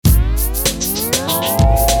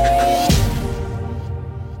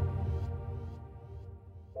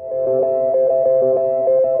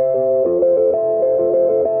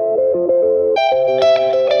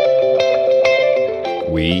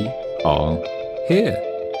here.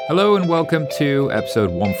 Hello and welcome to episode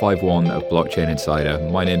 151 of Blockchain Insider.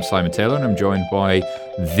 My name's Simon Taylor and I'm joined by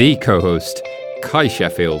the co-host, Kai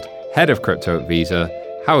Sheffield, head of crypto at Visa.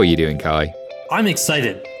 How are you doing, Kai? I'm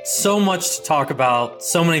excited. So much to talk about,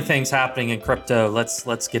 so many things happening in crypto.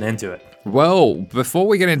 Let's get into it. Well, before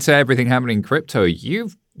we get into everything happening in crypto, you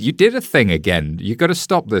did a thing again. You got to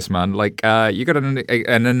stop this, man. You got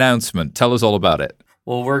an announcement. Tell us all about it.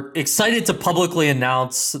 Well, we're excited to publicly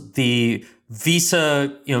announce the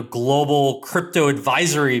Visa, global crypto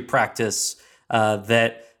advisory practice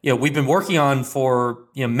that we've been working on for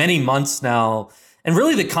many months now. And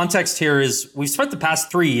really, the context here is we've spent the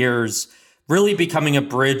past 3 years really becoming a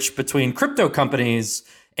bridge between crypto companies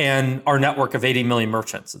and our network of 80 million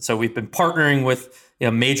merchants. And so we've been partnering with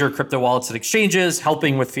major crypto wallets and exchanges,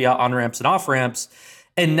 helping with fiat on-ramps and off-ramps.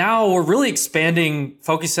 And now we're really expanding,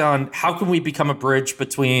 focusing on how can we become a bridge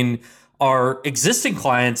between our existing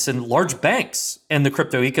clients and large banks and the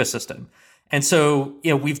crypto ecosystem. And so,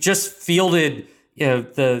 we've just fielded,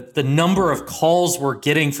 the number of calls we're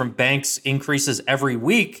getting from banks increases every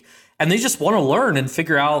week. And they just want to learn and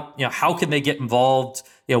figure out, how can they get involved?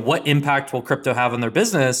 What impact will crypto have on their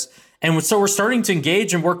business? And so we're starting to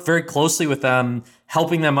engage and work very closely with them,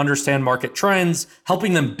 helping them understand market trends,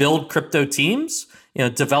 helping them build crypto teams,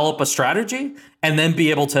 develop a strategy, and then be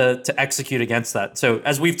able to execute against that. So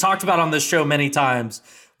as we've talked about on this show many times,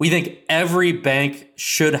 we think every bank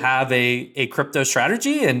should have a crypto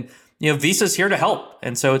strategy, and Visa's here to help.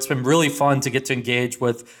 And so it's been really fun to get to engage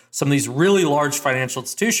with some of these really large financial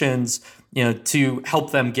institutions, to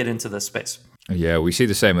help them get into this space. Yeah, we see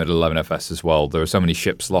the same at 11FS as well. There are so many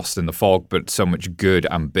ships lost in the fog, but so much good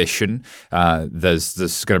ambition. There's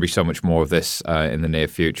going to be so much more of this in the near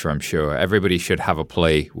future, I'm sure. Everybody should have a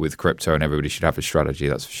play with crypto and everybody should have a strategy,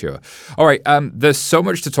 that's for sure. All right, there's so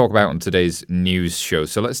much to talk about on today's news show,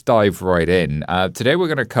 so let's dive right in. Today we're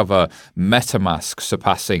going to cover MetaMask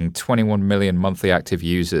surpassing 21 million monthly active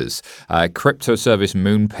users, crypto service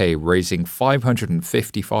MoonPay raising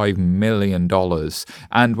 $555 million,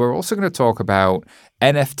 and we're also going to talk about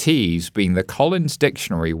NFTs being the Collins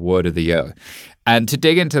Dictionary Word of the Year. And to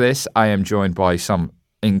dig into this, I am joined by some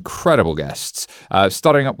incredible guests,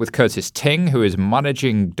 starting up with Curtis Ting, who is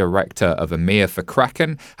Managing Director of EMEA for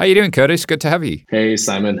Kraken. How you doing, Curtis? Good to have you. Hey,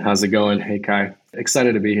 Simon. How's it going? Hey, Kai.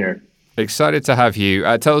 Excited to be here. Excited to have you.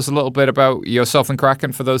 Tell us a little bit about yourself and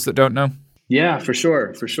Kraken for those that don't know. Yeah, for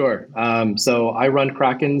sure. So I run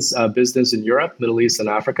Kraken's business in Europe, Middle East, and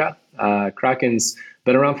Africa. Kraken's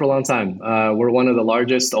been around for a long time. We're one of the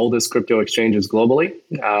largest, oldest crypto exchanges globally.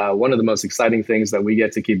 One of the most exciting things that we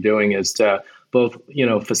get to keep doing is to both,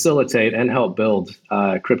 facilitate and help build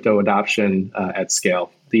crypto adoption at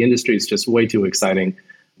scale. The industry is just way too exciting.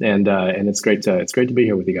 And it's great to be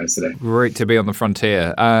here with you guys today. Great to be on the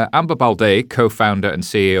frontier. Amber Balde, co-founder and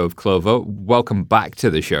CEO of Clover, welcome back to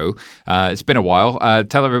the show. It's been a while.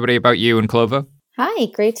 Tell everybody about you and Clover. Hi,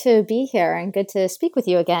 great to be here and good to speak with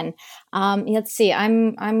you again. Let's see,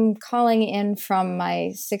 I'm calling in from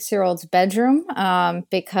my 6-year-old's bedroom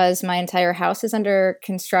because my entire house is under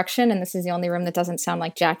construction and this is the only room that doesn't sound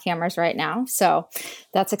like jackhammers right now. So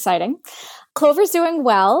that's exciting. Clover's doing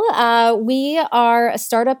well. We are a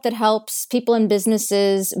startup that helps people and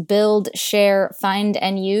businesses build, share, find,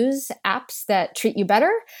 and use apps that treat you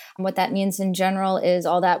better. And what that means in general is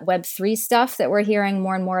all that Web3 stuff that we're hearing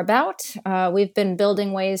more and more about. We've been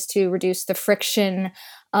building ways to reduce the friction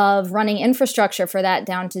of running infrastructure for that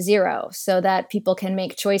down to zero so that people can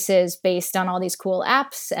make choices based on all these cool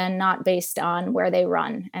apps and not based on where they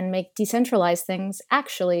run and make decentralized things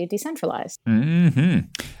actually decentralized.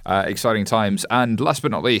 Exciting times. And last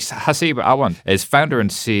but not least, Hasib Awan is founder and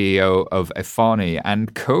CEO of Efani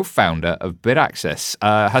and co-founder of BitAccess.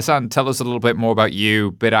 Hassan, tell us a little bit more about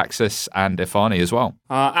you, BitAccess, and Efani as well.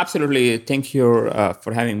 Absolutely. Thank you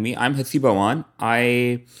for having me. I'm Hasib Awan.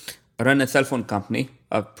 I run a cell phone company,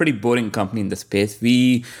 a pretty boring company in the space.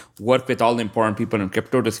 We work with all the important people in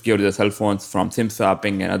crypto to secure their cell phones from SIM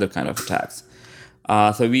swapping and other kind of attacks.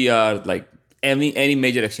 So we are like any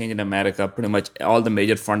major exchange in America, pretty much all the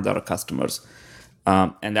major funds are our customers.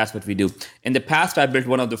 And that's what we do. In the past, I built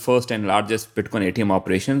one of the first and largest Bitcoin ATM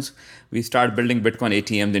operations. We started building Bitcoin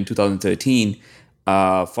ATMs in 2013,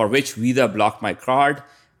 for which Visa blocked my card.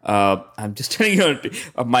 I'm just telling you,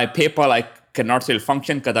 my PayPal, I cannot still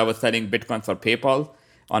function because I was selling Bitcoin for PayPal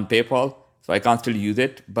on PayPal. So I can't still use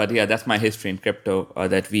it. But yeah, that's my history in crypto,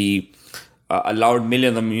 that we allowed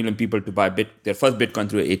millions of people to buy their first Bitcoin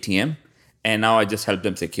through ATM. And now I just help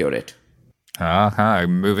them secure it.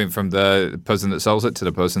 Moving from the person that sells it to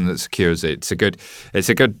the person that secures it. It's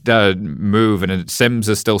a good move, and SIMs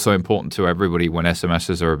are still so important to everybody when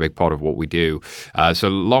SMSs are a big part of what we do. So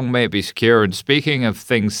long may it be secure. And speaking of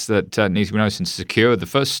things that need to be nice and secure, the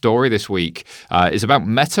first story this week is about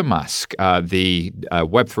MetaMask. The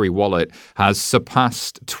Web3 wallet has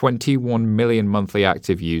surpassed 21 million monthly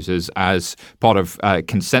active users as part of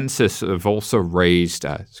Consensus. Have also raised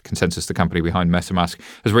Consensus, the company behind MetaMask,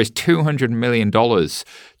 has raised $200 million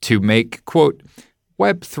to make, quote,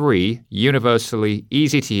 Web3 universally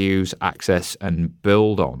easy to use, access, and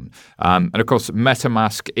build on. And of course,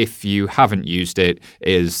 MetaMask, if you haven't used it,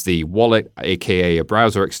 is the wallet, aka a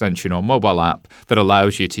browser extension or mobile app that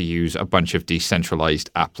allows you to use a bunch of decentralized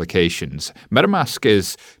applications. MetaMask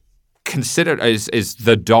is considered is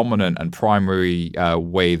the dominant and primary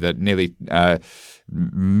way that nearly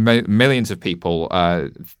millions of people,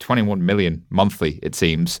 21 million monthly, it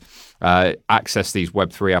seems, access these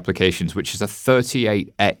Web3 applications, which is a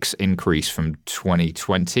 38x increase from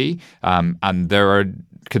 2020. And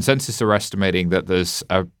Consensus are estimating that there's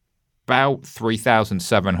about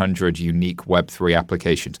 3,700 unique Web3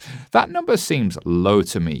 applications. That number seems low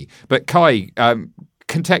to me. But Kai,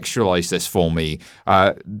 contextualize this for me.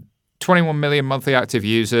 21 million monthly active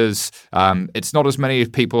users. It's not as many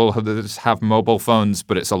people that have mobile phones,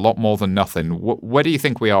 but it's a lot more than nothing. Where do you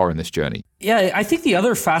think we are in this journey? Yeah, I think the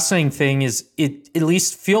other fascinating thing is it at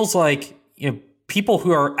least feels like people who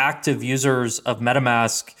are active users of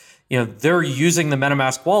MetaMask, they're using the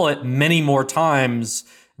MetaMask wallet many more times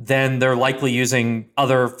than they're likely using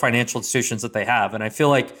other financial institutions that they have. And I feel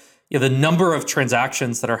like the number of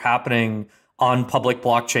transactions that are happening on public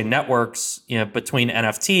blockchain networks, between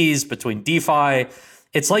NFTs, between DeFi,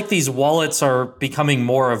 it's like these wallets are becoming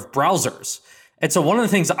more of browsers. And so one of the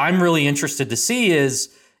things I'm really interested to see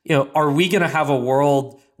is, are we going to have a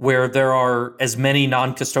world where there are as many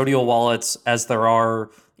non-custodial wallets as there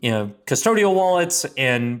are, custodial wallets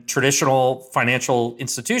and traditional financial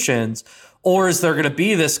institutions? Or is there going to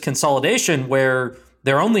be this consolidation where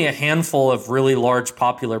there are only a handful of really large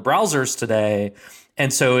popular browsers today?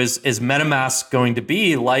 And so is MetaMask going to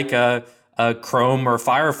be like a Chrome or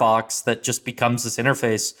Firefox that just becomes this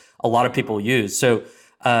interface a lot of people use? So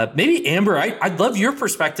maybe Amber, I'd love your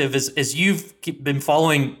perspective as you've been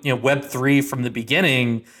following Web3 from the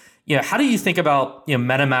beginning. How do you think about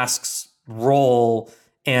MetaMask's role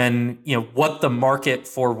and what the market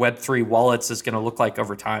for Web3 wallets is going to look like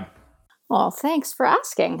over time? Well, thanks for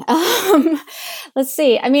asking. Let's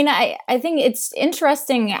see. I mean, I think it's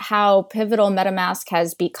interesting how pivotal MetaMask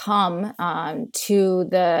has become to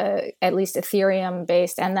the at least Ethereum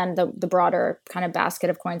based and then the broader kind of basket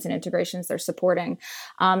of coins and integrations they're supporting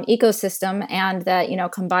ecosystem, and that,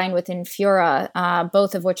 combined with Infura,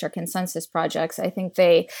 both of which are Consensus projects, I think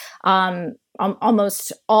they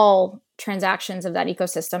almost all transactions of that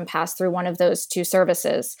ecosystem pass through one of those two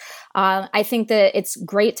services. I think that it's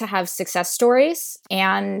great to have success stories,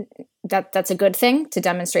 and that's a good thing to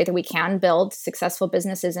demonstrate that we can build successful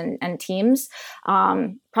businesses and teams.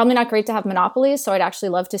 Probably not great to have monopolies, so I'd actually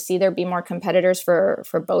love to see there be more competitors for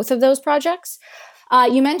both of those projects.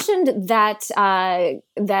 You mentioned that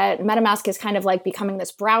that MetaMask is kind of like becoming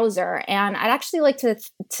this browser, and I'd actually like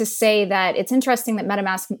to say that it's interesting that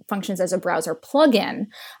MetaMask functions as a browser plugin.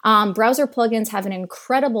 Browser plugins have an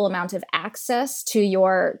incredible amount of access to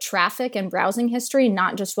your traffic and browsing history,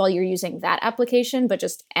 not just while you're using that application, but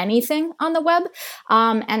just anything on the web.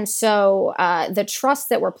 And so the trust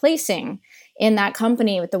that we're placing in that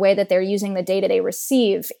company with the way that they're using the data they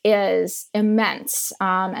receive is immense.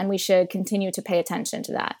 And we should continue to pay attention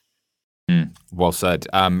to that. Well said.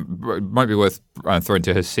 Might be worth throwing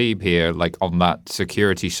to Haseeb here, like on that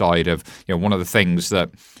security side of, one of the things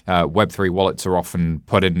that Web3 wallets are often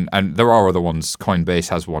put in, and there are other ones. Coinbase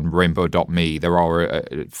has one, Rainbow.me. There are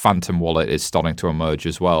Phantom Wallet is starting to emerge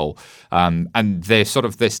as well. And they're sort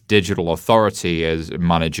of this digital authority as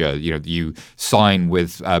manager. You sign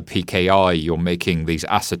with PKI, you're making these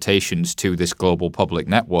assertions to this global public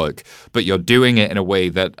network, but you're doing it in a way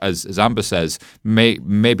that, as Amber says,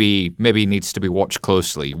 maybe needs to be watched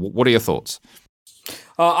closely. What are your thoughts?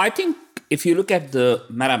 I think if you look at the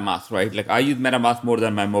MetaMask, right? Like I use MetaMask more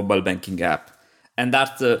than my mobile banking app. And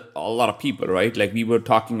that's a lot of people, right? Like we were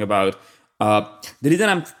talking about, the reason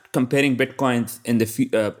I'm comparing Bitcoins in the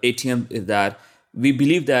ATM is that we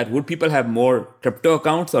believe that would people have more crypto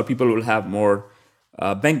accounts or people will have more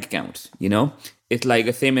bank accounts, It's like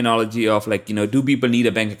the same analogy of like, do people need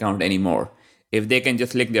a bank account anymore? If they can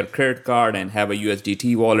just link their credit card and have a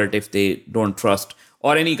USDT wallet if they don't trust,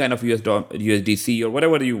 or any kind of USDC or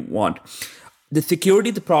whatever you want. The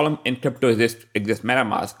security, the problem in crypto exists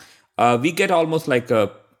MetaMask. we get almost like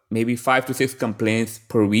maybe 5 to 6 complaints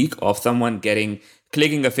per week of someone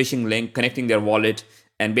clicking a phishing link, connecting their wallet,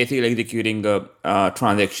 and basically executing a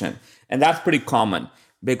transaction. And that's pretty common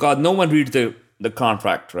because no one reads the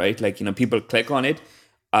contract, right? Like, people click on it.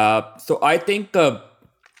 So I think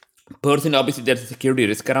personally, obviously, there's a security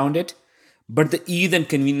risk around it, but the ease and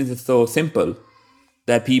convenience is so simple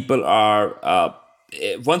that people are,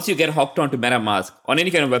 once you get hooked onto MetaMask on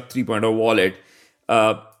any kind of Web 3.0 wallet,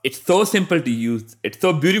 it's so simple to use, it's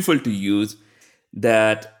so beautiful to use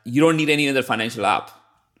that you don't need any other financial app,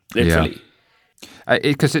 literally. Yeah.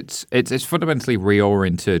 Because it's fundamentally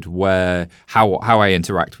reoriented how I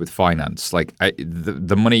interact with finance. Like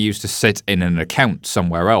the money used to sit in an account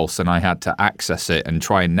somewhere else, and I had to access it and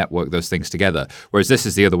try and network those things together. Whereas this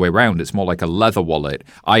is the other way around. It's more like a leather wallet.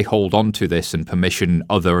 I hold on to this and permission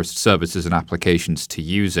other services and applications to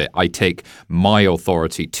use it. I take my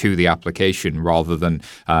authority to the application rather than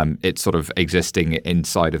it sort of existing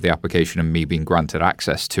inside of the application and me being granted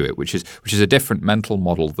access to it, which is a different mental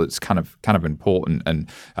model that's kind of important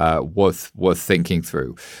and worth thinking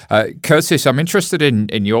through. Curtis, I'm interested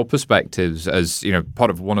in your perspectives as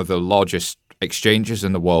part of one of the largest exchanges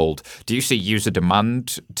in the world. Do you see user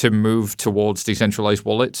demand to move towards decentralized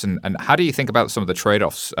wallets, and how do you think about some of the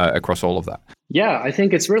trade-offs across all of that? Yeah, I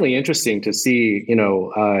think it's really interesting to see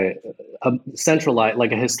a centralized,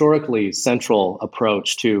 like a historically central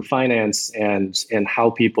approach to finance and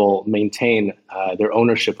how people maintain their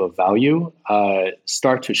ownership of value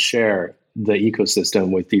start to share the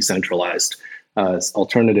ecosystem with decentralized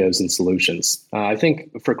alternatives and solutions. I think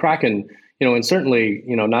for Kraken, and certainly,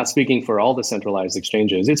 not speaking for all the centralized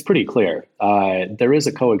exchanges, it's pretty clear there is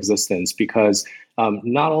a coexistence because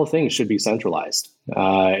not all things should be centralized.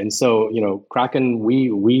 And so, Kraken,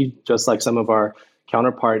 we just like some of our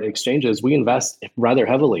counterpart exchanges, we invest rather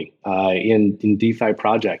heavily in DeFi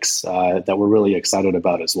projects that we're really excited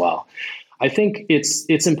about as well. I think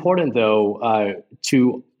it's important though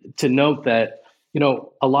to note that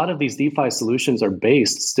a lot of these DeFi solutions are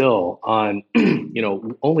based still on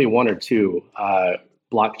only one or two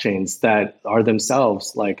blockchains that are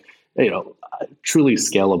themselves like truly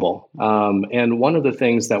scalable. And one of the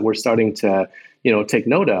things that we're starting to take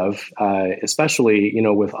note of, especially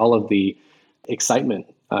with all of the excitement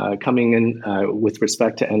coming in with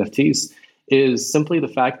respect to NFTs, is simply the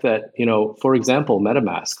fact that, for example,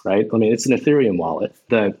 MetaMask, right? I mean, it's an Ethereum wallet.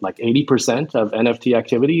 That like 80% of NFT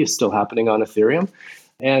activity is still happening on Ethereum.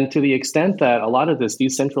 And to the extent that a lot of this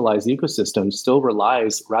decentralized ecosystem still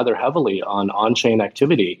relies rather heavily on on-chain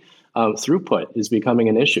activity, throughput is becoming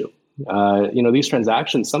an issue. These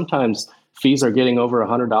transactions, sometimes fees are getting over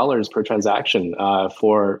 $100 per transaction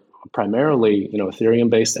for primarily,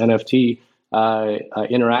 Ethereum-based NFT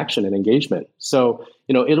interaction and engagement. So,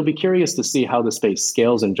 it'll be curious to see how the space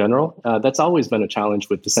scales in general. That's always been a challenge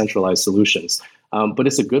with decentralized solutions, but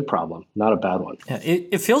it's a good problem, not a bad one. Yeah,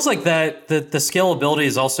 it feels like that the scalability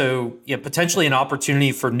is also potentially an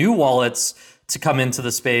opportunity for new wallets to come into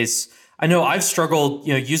the space. I know I've struggled,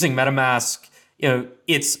 using MetaMask.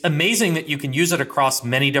 It's amazing that you can use it across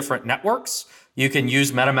many different networks. You can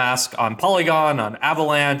use MetaMask on Polygon, on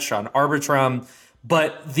Avalanche, on Arbitrum.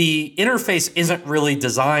 But the interface isn't really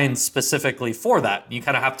designed specifically for that. You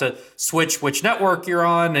kind of have to switch which network you're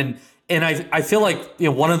on. And I feel like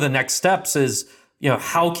one of the next steps is,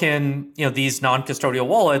 how can these non-custodial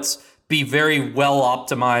wallets be very well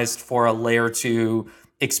optimized for a layer 2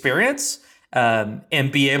 experience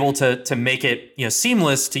and be able to make it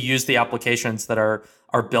seamless to use the applications that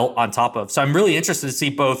are built on top of. So I'm really interested to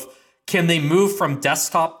see both, can they move from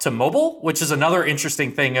desktop to mobile, which is another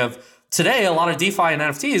interesting thing of today, a lot of DeFi and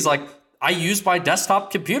NFTs, like I use my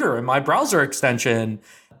desktop computer and my browser extension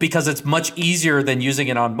because it's much easier than using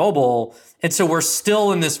it on mobile. And so we're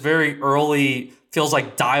still in this very early, feels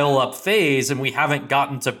like dial-up phase, and we haven't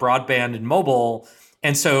gotten to broadband and mobile.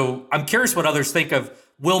 And so I'm curious what others think of,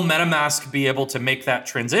 will MetaMask be able to make that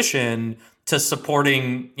transition to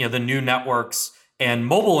supporting the new networks and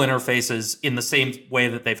mobile interfaces in the same way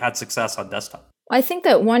that they've had success on desktop? I think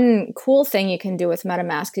that one cool thing you can do with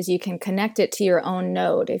MetaMask is you can connect it to your own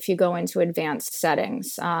node if you go into advanced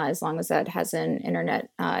settings, as long as that has an internet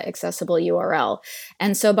accessible URL.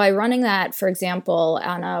 And so by running that, for example,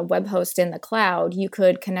 on a web host in the cloud, you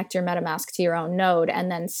could connect your MetaMask to your own node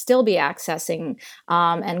and then still be accessing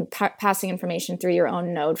and passing information through your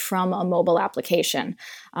own node from a mobile application.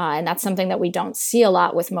 And that's something that we don't see a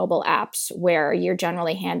lot with mobile apps, where you're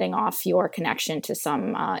generally handing off your connection to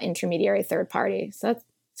some intermediary third party. So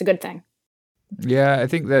it's a good thing. Yeah, I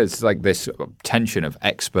think there's like this tension of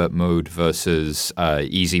expert mode versus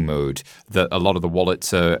easy mode that a lot of the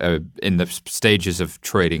wallets are in the stages of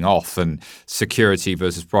trading off, and security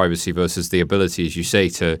versus privacy versus the ability, as you say,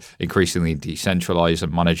 to increasingly decentralize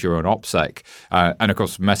and manage your own OPSEC. And of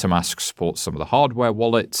course, MetaMask supports some of the hardware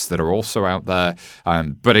wallets that are also out there.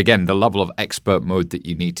 But again, the level of expert mode that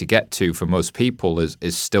you need to get to for most people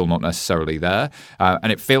is still not necessarily there.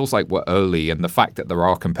 And it feels like we're early, and the fact that there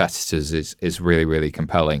are competitors is really, really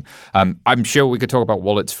compelling. I'm sure we could talk about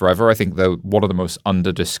wallets forever. I think they're one of the most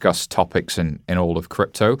under-discussed topics in all of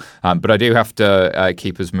crypto. But I do have to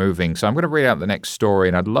keep us moving. So I'm going to read out the next story,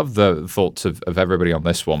 and I'd love the thoughts of everybody on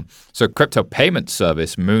this one. So crypto payment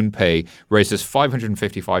service MoonPay raises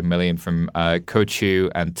 $555 million from Coatue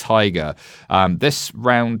and Tiger. This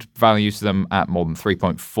round values them at more than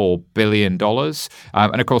 $3.4 billion.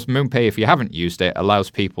 And of course, MoonPay, if you haven't used it,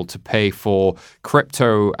 allows people to pay for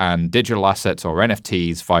crypto and digital assets or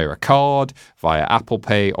NFTs via a card, via Apple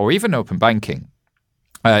Pay, or even open banking.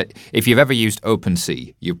 If you've ever used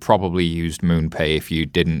OpenSea, you've probably used MoonPay. If you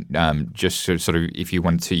didn't, just sort of if you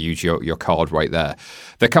wanted to use your card right there.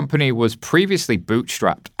 The company was previously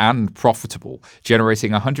bootstrapped and profitable,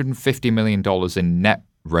 generating $150 million in net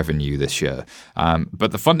revenue this year.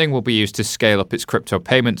 But the funding will be used to scale up its crypto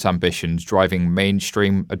payments ambitions, driving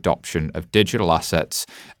mainstream adoption of digital assets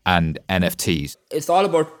and NFTs. It's all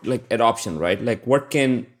about like adoption, right? Like what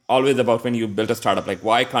can always about when you build a startup, like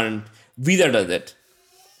why can't Visa does it?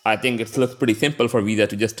 I think it looks pretty simple for Visa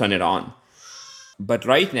to just turn it on. But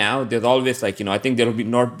right now, there's always like, I think there will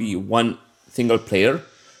not be one single player.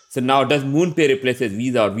 So now does MoonPay replaces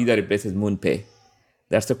Visa or Visa replaces MoonPay?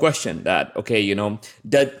 That's the question that, okay,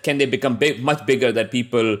 can they become much bigger that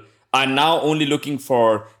people are now only looking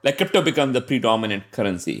for, like crypto becomes the predominant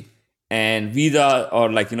currency and Visa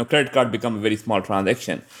or like, credit card become a very small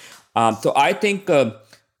transaction. So I think there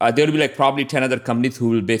will be like probably 10 other companies who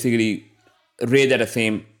will basically raise at the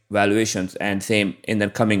same valuations and same in the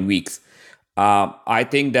coming weeks. I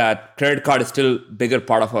think that credit card is still a bigger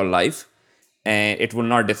part of our life and it will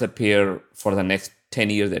not disappear for the next 10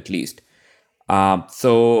 years at least.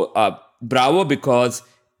 So bravo, because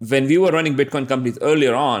when we were running Bitcoin companies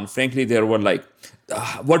earlier on, frankly, there were like,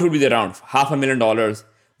 what would be the round? $500,000,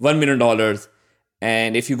 $1 million.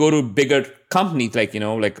 And if you go to bigger companies like,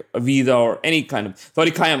 like a Visa or any kind of,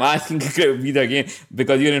 sorry, Kai, I'm asking Visa again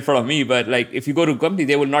because you're in front of me. But like, if you go to a company,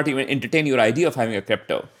 they will not even entertain your idea of having a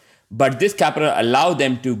crypto. But this capital allow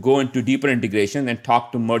them to go into deeper integration and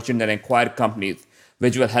talk to merchants and acquire companies,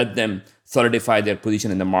 which will help them solidify their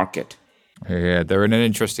position in the market. Yeah, they're in an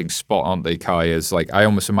interesting spot, aren't they, Kai? As like I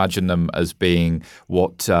almost imagine them as being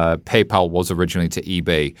what PayPal was originally to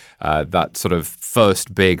eBay, that sort of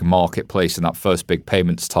first big marketplace and that first big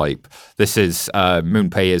payments type. This is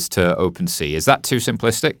MoonPay is to OpenSea. Is that too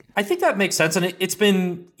simplistic? I think that makes sense, and it's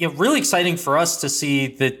been really exciting for us to see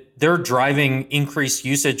that they're driving increased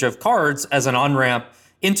usage of cards as an on-ramp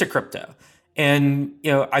into crypto. And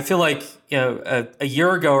I feel like a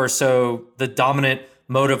year ago or so, the dominant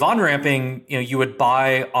mode of on-ramping, you would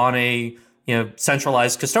buy on a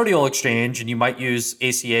centralized custodial exchange, and you might use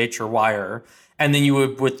ACH or Wire, and then you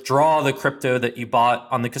would withdraw the crypto that you bought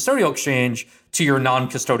on the custodial exchange to your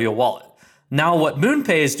non-custodial wallet. Now what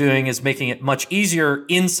MoonPay is doing is making it much easier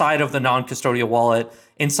inside of the non-custodial wallet,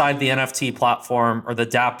 inside the NFT platform or the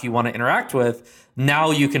dApp you want to interact with.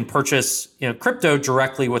 Now you can purchase crypto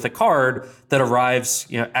directly with a card that arrives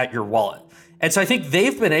at your wallet. And so I think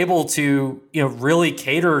they've been able to, really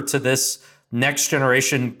cater to this next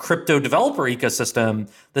generation crypto developer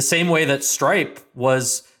ecosystem the same way that Stripe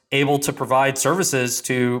was able to provide services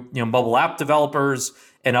to, mobile app developers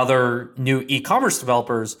and other new e-commerce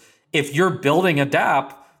developers. If you're building a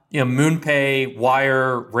dApp, MoonPay,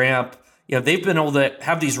 Wire, Ramp, they've been able to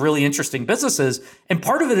have these really interesting businesses. And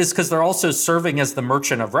part of it is because they're also serving as the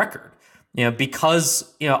merchant of record,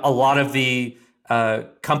 because, a lot of the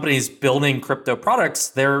companies building crypto products,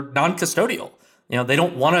 they're non-custodial. They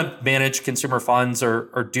don't want to manage consumer funds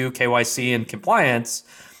or do KYC and compliance.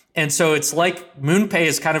 And so it's like MoonPay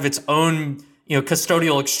is kind of its own,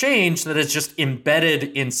 custodial exchange that is just embedded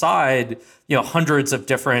inside, hundreds of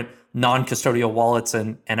different non-custodial wallets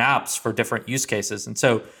and apps for different use cases. And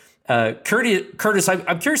so, Curtis,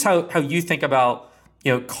 I'm curious how you think about,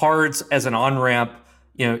 cards as an on-ramp,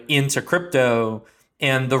 into crypto,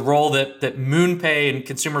 and the role that MoonPay and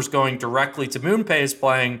consumers going directly to MoonPay is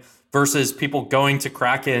playing versus people going to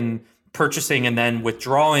Kraken, purchasing, and then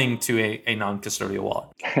withdrawing to a non-custodial wallet.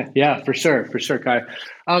 Yeah, for sure, Kai.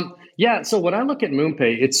 So when I look at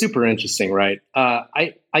MoonPay, it's super interesting, right?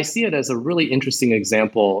 I see it as a really interesting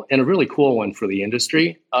example and a really cool one for the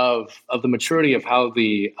industry of the maturity of how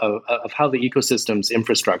the ecosystem's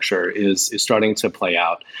infrastructure is starting to play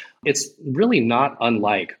out. It's really not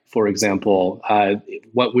unlike, for example,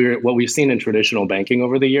 what we've seen in traditional banking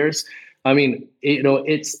over the years. I mean,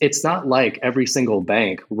 it's not like every single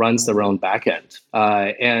bank runs their own backend,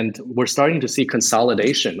 and we're starting to see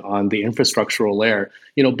consolidation on the infrastructural layer,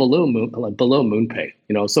 below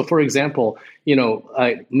MoonPay. So for example,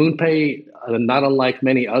 MoonPay, not unlike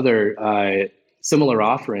many other similar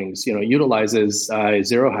offerings, utilizes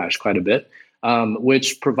zero hash quite a bit.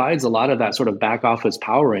 Which provides a lot of that sort of back office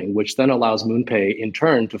powering, which then allows MoonPay in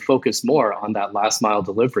turn to focus more on that last mile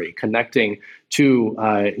delivery, connecting to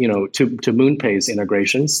MoonPay's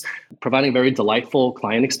integrations, providing very delightful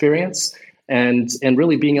client experience, and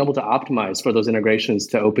really being able to optimize for those integrations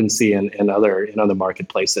to OpenSea and other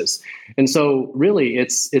marketplaces. And so really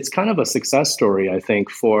it's kind of a success story, I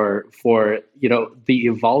think, for the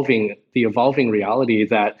evolving reality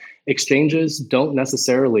that exchanges don't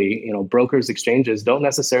necessarily, brokers, exchanges don't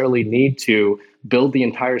necessarily need to build the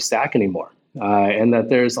entire stack anymore. And that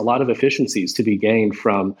there's a lot of efficiencies to be gained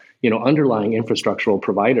from, underlying infrastructural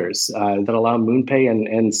providers that allow MoonPay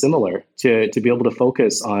and similar to be able to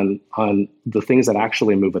focus on the things that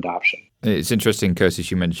actually move adoption. It's interesting,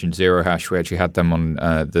 Curtis, you mentioned Zero Hash. We actually had them on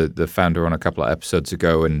the founder on a couple of episodes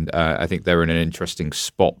ago, and I think they're in an interesting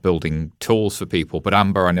spot building tools for people. But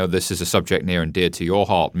Amber, I know this is a subject near and dear to your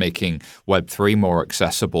heart, making Web3 more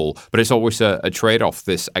accessible, but it's always a trade-off,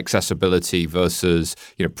 this accessibility versus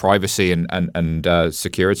privacy and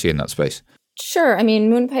security in that space. Sure. I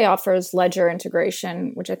mean, MoonPay offers ledger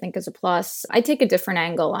integration, which I think is a plus. I take a different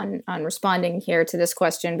angle on responding here to this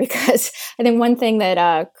question because I think one thing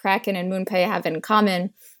that Kraken and MoonPay have in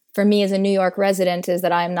common for me as a New York resident is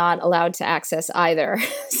that I'm not allowed to access either.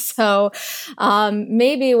 So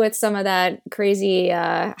maybe with some of that crazy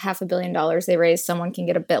 $500 million they raised, someone can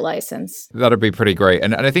get a bit license. That'd be pretty great.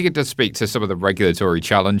 And I think it does speak to some of the regulatory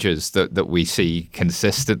challenges that we see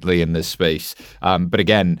consistently in this space. But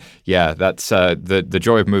again, yeah, that's the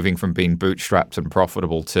joy of moving from being bootstrapped and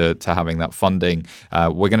profitable to having that funding.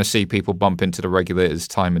 We're going to see people bump into the regulators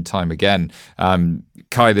time and time again.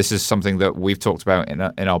 Kai, this is something that we've talked about in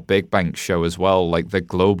our Big Bank show as well. Like, the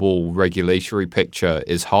global regulatory picture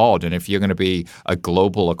is hard, and if you're going to be a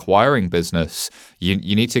global acquiring business,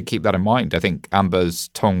 you need to keep that in mind. I think Amber's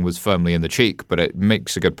tongue was firmly in the cheek, but it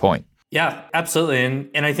makes a good point. Yeah, absolutely.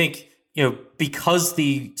 And I think, because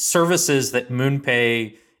the services that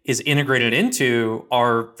MoonPay is integrated into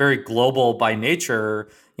are very global by nature,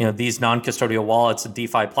 these non-custodial wallets and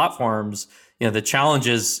DeFi platforms, the challenge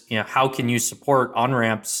is, how can you support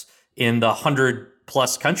on-ramps in the 100+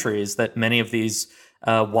 countries that many of these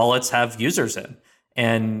wallets have users in?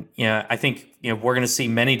 And I think we're going to see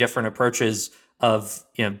many different approaches of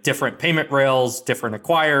different payment rails, different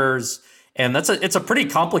acquirers, and it's a pretty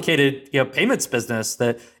complicated payments business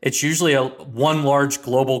that it's usually one large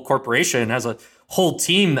global corporation has a whole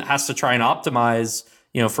team that has to try and optimize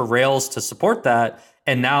for rails to support that.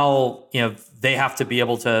 And now they have to be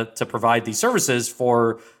able to provide these services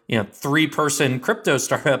for 3-person crypto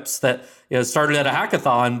startups that started at a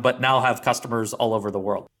hackathon but now have customers all over the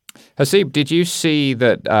world. Haseeb, did you see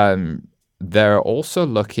that they're also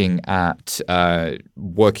looking at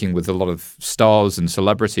working with a lot of stars and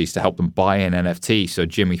celebrities to help them buy an NFT? So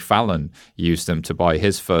Jimmy Fallon used them to buy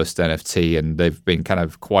his first NFT, and they've been kind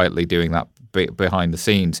of quietly doing that behind the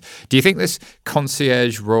scenes. Do you think this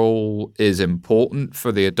concierge role is important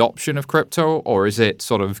for the adoption of crypto, or is it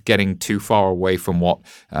sort of getting too far away from what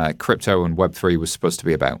crypto and Web3 was supposed to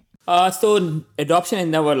be about? So adoption is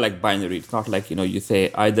never like binary. It's not like, you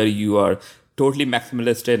say either you are totally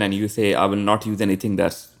maximalist and you say, I will not use anything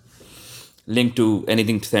that's linked to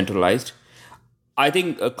anything centralized. I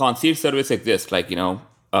think a concierge service exists, like, in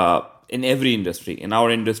every industry. In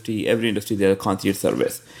our industry, every industry, there's a concierge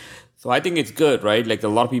service. So I think it's good, right? Like, a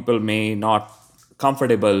lot of people may not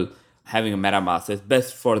comfortable having a MetaMask. It's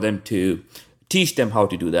best for them to teach them how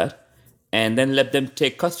to do that and then let them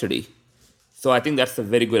take custody. So I think that's a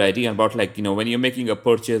very good idea about, like, when you're making a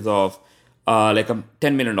purchase of like a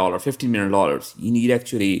 $10 million, $15 million, you need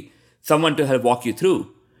actually someone to help walk you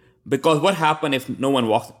through. Because what happens if no one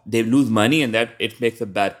walks, they lose money, and that it makes a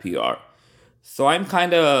bad PR. So I'm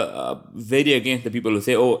kind of very against the people who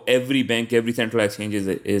say, oh, every bank, every central exchange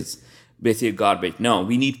is basically garbage. No,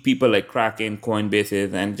 we need people like Kraken,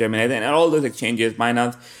 Coinbase, and Gemini, and all those exchanges,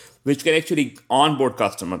 Binance, which can actually onboard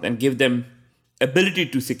customers and give them ability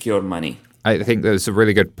to secure money. I think there's a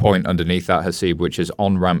really good point underneath that, Hasib, which is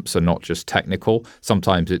on-ramps are not just technical.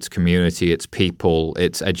 Sometimes it's community, it's people,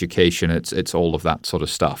 it's education, it's all of that sort of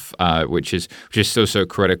stuff, which is so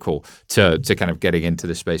critical to kind of getting into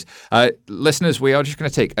this space. Listeners, we are just going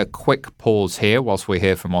to take a quick pause here whilst we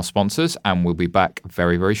hear from our sponsors, and we'll be back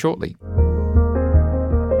very, very shortly.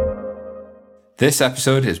 This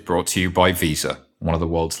episode is brought to you by Visa, one of the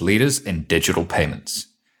world's leaders in digital payments.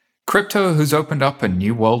 Crypto has opened up a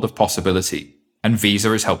new world of possibility, and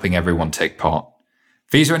Visa is helping everyone take part.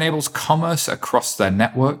 Visa enables commerce across their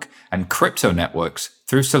network and crypto networks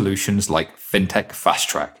through solutions like FinTech Fast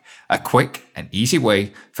Track, a quick and easy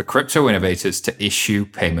way for crypto innovators to issue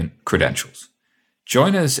payment credentials.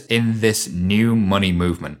 Join us in this new money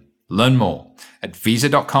movement. Learn more at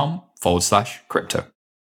visa.com/crypto.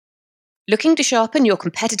 Looking to sharpen your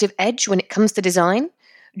competitive edge when it comes to design?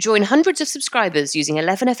 Join hundreds of subscribers using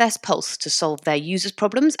 11FS Pulse to solve their users'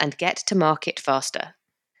 problems and get to market faster.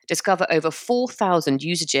 Discover over 4,000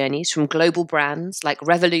 user journeys from global brands like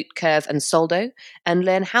Revolut, Curve, and Soldo, and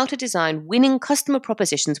learn how to design winning customer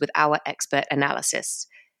propositions with our expert analysis.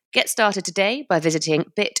 Get started today by visiting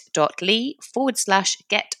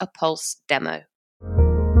bit.ly/getapulse-demo.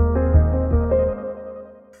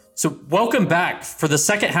 So welcome back. For the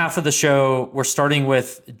second half of the show, we're starting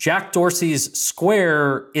with Jack Dorsey's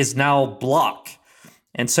Square is now Block.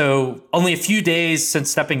 And so only a few days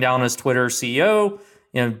since stepping down as Twitter CEO,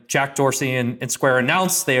 Jack Dorsey and Square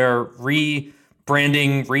announced they are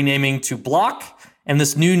rebranding, renaming to Block. And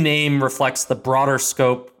this new name reflects the broader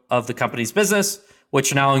scope of the company's business,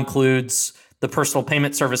 which now includes the personal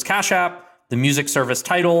payment service Cash App, the music service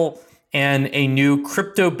Tidal, and a new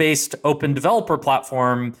crypto-based open developer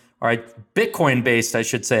platform, or Bitcoin-based, I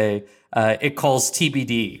should say, it calls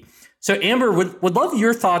TBD. So Amber, would love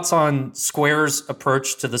your thoughts on Square's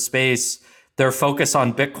approach to the space, their focus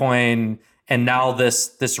on Bitcoin, and now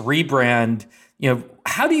this rebrand.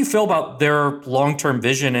 How do you feel about their long-term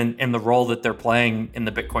vision and the role that they're playing in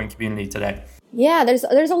the Bitcoin community today? Yeah, there's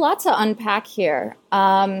a lot to unpack here.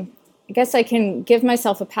 I guess I can give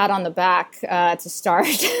myself a pat on the back to start.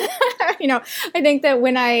 I think that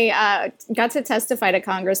when I got to testify to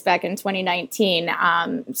Congress back in 2019,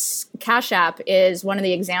 Cash App is one of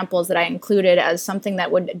the examples that I included as something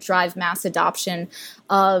that would drive mass adoption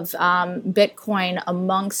of Bitcoin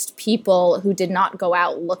amongst people who did not go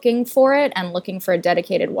out looking for it and looking for a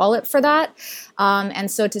dedicated wallet for that.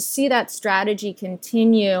 And so to see that strategy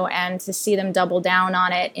continue and to see them double down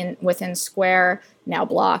on it within Square, now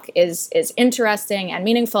Block, is interesting and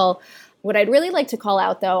meaningful. What I'd really like to call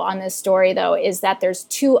out, though, on this story, though, is that there's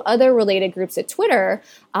two other related groups at Twitter,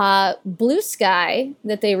 Blue Sky,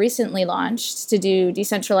 that they recently launched to do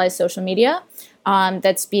decentralized social media,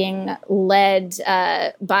 that's being led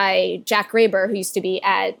by Jack Graber, who used to be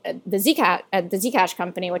at the Zcash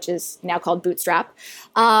company, which is now called Bootstrap,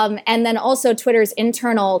 and then also Twitter's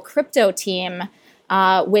internal crypto team,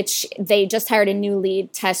 which they just hired a new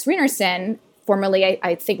lead, Tess Rienerson, formerly,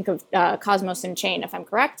 I think of Cosmos and Chain, if I'm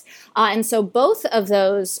correct. And so both of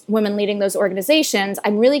those women leading those organizations,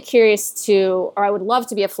 I'm really curious I would love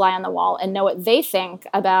to be a fly on the wall and know what they think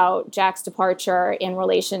about Jack's departure in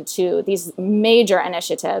relation to these major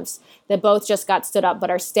initiatives that both just got stood up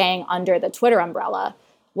but are staying under the Twitter umbrella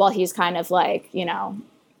while he's kind of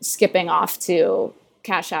skipping off to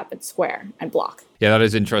Cash App and Square and Block. Yeah, that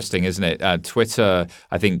is interesting, isn't it? Twitter,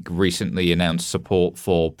 I think, recently announced support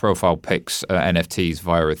for profile pics NFTs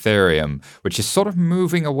via Ethereum, which is sort of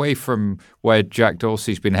moving away from where Jack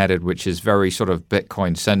Dorsey's been headed, which is very sort of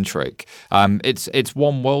Bitcoin-centric. It's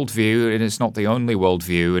one worldview, and it's not the only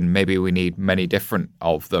worldview, and maybe we need many different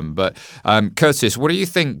of them. But Curtis, what do you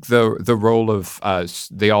think the role of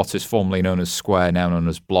the artist formerly known as Square, now known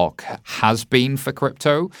as Block, has been for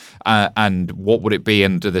crypto, and what would it be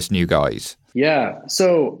under this new guise? Yeah.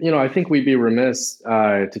 So, I think we'd be remiss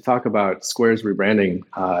to talk about Square's rebranding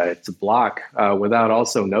to Block without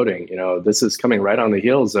also noting, this is coming right on the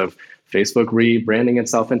heels of Facebook rebranding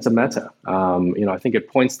itself into Meta. I think it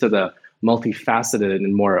points to the multifaceted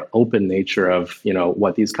and more open nature of,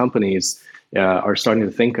 what these companies are starting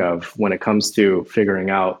to think of when it comes to figuring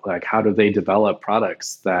out, how do they develop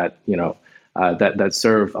products that, that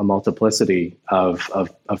serve a multiplicity of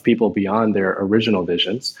people beyond their original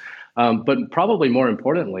visions. But probably more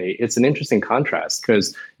importantly, it's an interesting contrast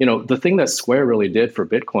because, the thing that Square really did for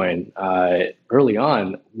Bitcoin early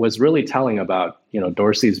on was really telling about,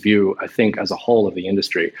 Dorsey's view, I think, as a whole of the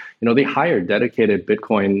industry. They hired dedicated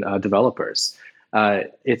Bitcoin developers.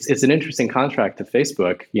 it's an interesting contract to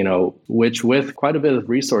Facebook, which with quite a bit of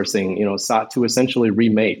resourcing, sought to essentially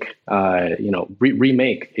remake a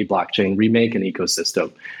blockchain, remake an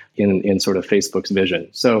ecosystem in sort of Facebook's vision.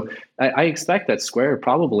 So I expect that Square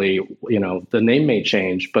probably, the name may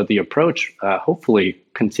change, but the approach hopefully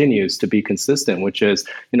continues to be consistent, which is,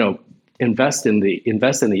 invest in the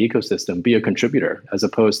ecosystem, be a contributor, as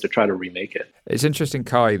opposed to try to remake it. It's interesting,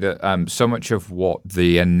 Kai, that so much of what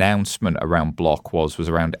the announcement around Block was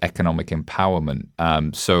around economic empowerment.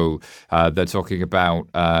 So they're talking about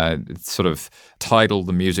sort of Tidal,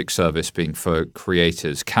 the music service, being for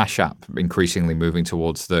creators, Cash App increasingly moving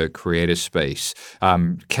towards the creator space.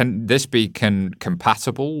 Can this be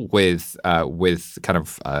compatible with kind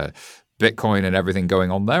of Bitcoin and everything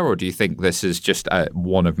going on there, or do you think this is just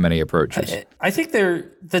one of many approaches? I think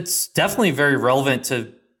that's definitely very relevant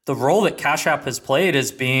to the role that Cash App has played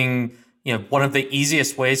as being, one of the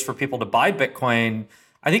easiest ways for people to buy Bitcoin.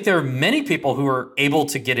 I think there are many people who are able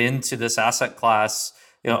to get into this asset class,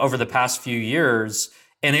 over the past few years,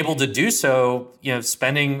 and able to do so,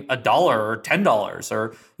 spending $1 or $10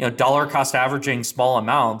 or, dollar cost averaging small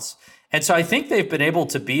amounts. And so I think they've been able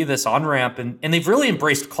to be this on-ramp and they've really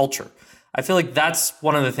embraced culture. I feel like that's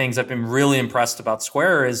one of the things I've been really impressed about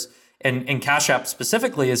Square is, and Cash App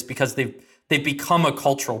specifically, is because they've become a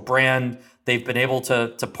cultural brand. They've been able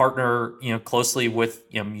to partner, closely with,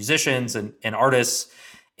 musicians and artists.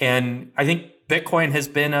 And I think Bitcoin has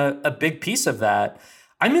been a big piece of that.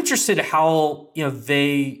 I'm interested how,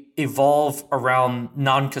 they evolve around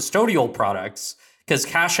non-custodial products, because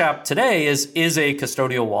Cash App today is a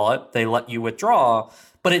custodial wallet. They let you withdraw,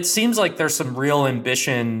 but it seems like there's some real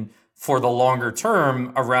ambition for the longer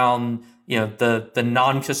term around, the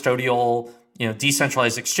non-custodial,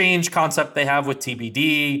 decentralized exchange concept they have with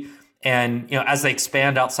TBD. And, as they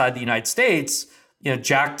expand outside the United States,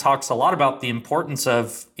 Jack talks a lot about the importance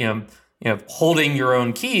of, holding your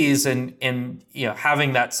own keys and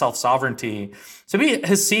having that self-sovereignty. So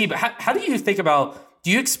Haseeb, how do you think about, do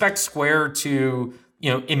you expect Square to,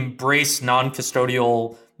 embrace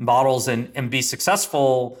non-custodial models and be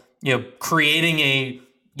successful, creating a,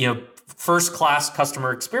 first-class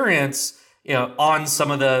customer experience, on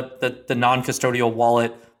some of the non-custodial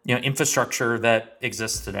wallet, infrastructure that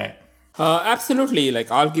exists today? Absolutely.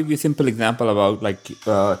 Like, I'll give you a simple example about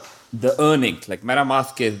the earnings. Like,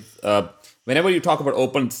 MetaMask is whenever you talk about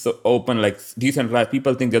open like decentralized,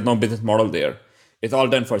 people think there's no business model there. It's all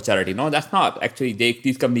done for charity. No, that's not. Actually,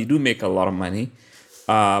 these companies do make a lot of money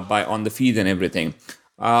on the fees and everything.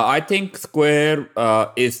 I think Square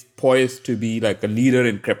is poised to be like a leader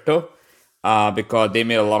in crypto because they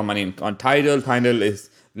made a lot of money on Tidal. Tidal is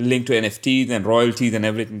linked to NFTs and royalties and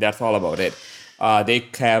everything. That's all about it. They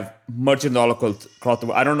have merchants all across the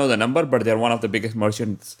world. I don't know the number, but they're one of the biggest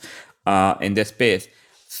merchants in this space.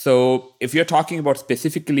 So if you're talking about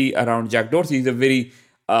specifically around Jack Dorsey, he's a very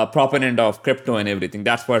proponent of crypto and everything.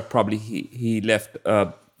 That's what probably he left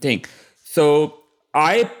thing. So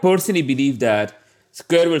I personally believe that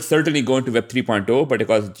Square will certainly go into Web 3.0, but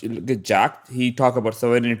because Jack, he talks about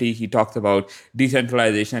sovereignty, he talks about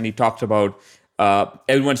decentralization, he talks about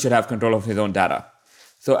everyone should have control of his own data.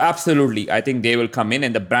 So absolutely, I think they will come in,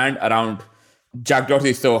 and the brand around Jack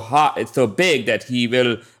Dorsey is so hot, it's so big that he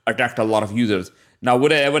will attract a lot of users. Now,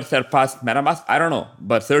 would I ever surpass MetaMask? I don't know,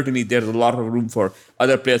 but certainly there's a lot of room for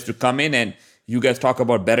other players to come in, and you guys talk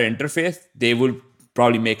about better interface, they will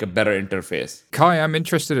probably make a better interface. Kai, I'm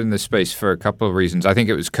interested in this space for a couple of reasons. I think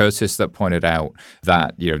it was Curtis that pointed out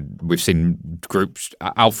that, we've seen groups,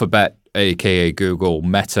 Alphabet, aka Google,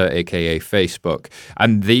 Meta, aka Facebook,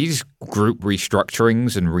 and these group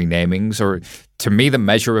restructurings and renamings are, to me, the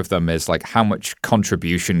measure of them is like how much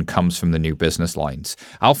contribution comes from the new business lines.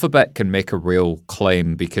 Alphabet can make a real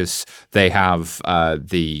claim because they have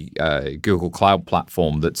the Google Cloud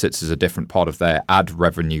platform that sits as a different part of their ad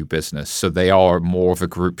revenue business. So they are more of a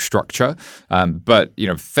group structure. But,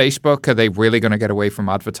 Facebook, are they really going to get away from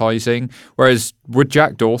advertising? Whereas would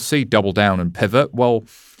Jack Dorsey double down and pivot? Well,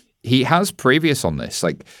 he has previous on this.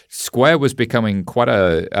 Like, Square was becoming quite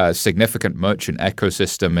a significant merchant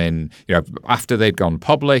ecosystem in, after they'd gone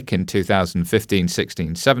public in 2015,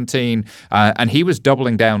 16, 17. And he was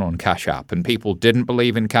doubling down on Cash App. And people didn't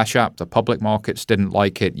believe in Cash App. The public markets didn't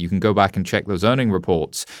like it. You can go back and check those earning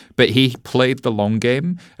reports. But he played the long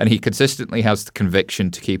game, and he consistently has the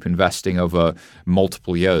conviction to keep investing over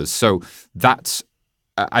multiple years. So that's,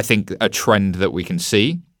 I think, a trend that we can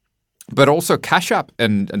see. But also Cash App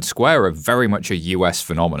and Square are very much a US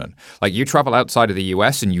phenomenon. Like you travel outside of the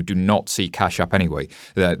US and you do not see Cash App anyway.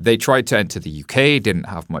 They tried to enter the UK, didn't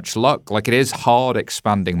have much luck. Like it is hard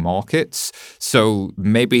expanding markets. So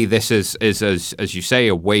maybe this is as you say,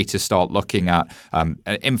 a way to start looking at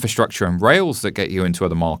infrastructure and rails that get you into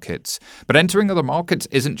other markets. But entering other markets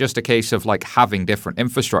isn't just a case of like having different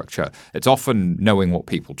infrastructure. It's often knowing what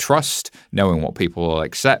people trust, knowing what people will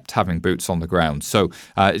accept, having boots on the ground. So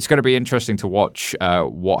it's going to be interesting to watch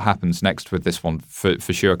what happens next with this one for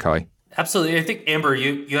sure, Kai. Absolutely. I think, Amber,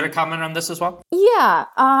 you had a comment on this as well? Yeah.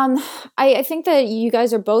 I think that you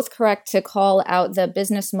guys are both correct to call out the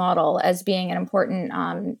business model as being an important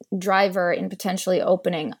driver in potentially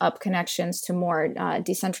opening up connections to more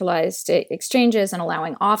decentralized exchanges and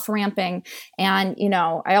allowing off-ramping. And,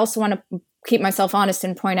 I also want to keep myself honest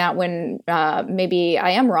and point out when maybe I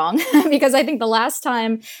am wrong, because I think the last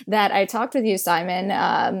time that I talked with you,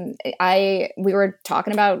 Simon, we were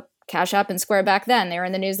talking about Cash App and Square back then. They were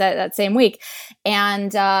in the news that same week.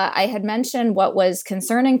 And I had mentioned what was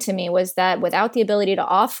concerning to me was that without the ability to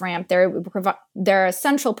off-ramp, they're a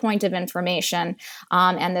central point of information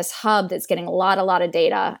and this hub that's getting a lot of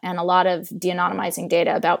data and a lot of de-anonymizing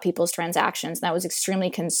data about people's transactions. And that was extremely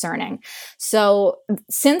concerning. So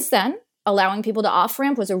since then, allowing people to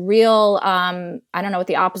off-ramp was a real, I don't know what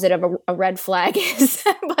the opposite of a red flag is,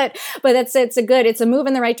 but it's a move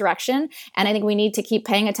in the right direction. And I think we need to keep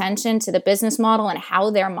paying attention to the business model and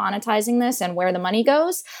how they're monetizing this and where the money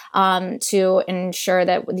goes to ensure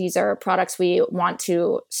that these are products we want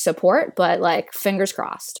to support, but like fingers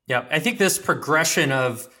crossed. Yeah, I think this progression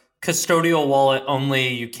of custodial wallet only,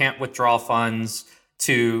 you can't withdraw funds,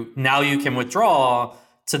 to now you can withdraw,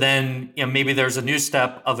 to then, maybe there's a new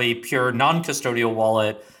step of a pure non-custodial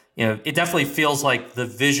wallet. It definitely feels like the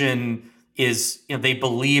vision is, they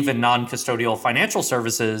believe in non-custodial financial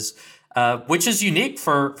services, which is unique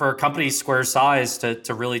for a company Square's size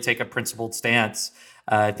to really take a principled stance.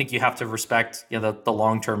 I think you have to respect, the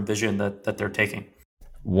long-term vision that they're taking.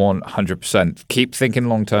 100%. Keep thinking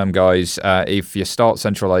long term, guys. If you start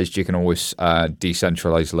centralized, you can always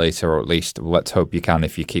decentralize later, or at least let's hope you can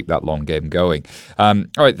if you keep that long game going. All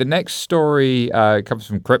right, the next story comes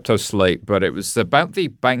from Crypto Slate, but it was about the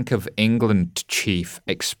Bank of England chief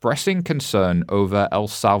expressing concern over El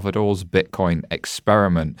Salvador's Bitcoin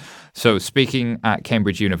experiment. So speaking at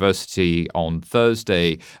Cambridge University on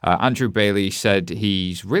Thursday, Andrew Bailey said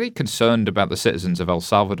he's really concerned about the citizens of El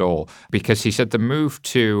Salvador because he said the move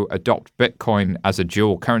to adopt Bitcoin as a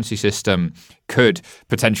dual currency system could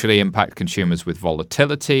potentially impact consumers with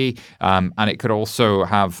volatility, and it could also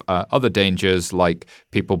have other dangers like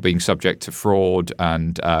people being subject to fraud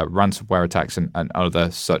and ransomware attacks and other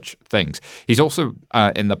such things. He's also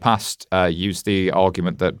in the past used the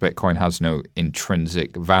argument that Bitcoin has no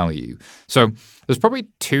intrinsic value. So there's probably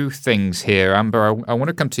two things here. Amber, I want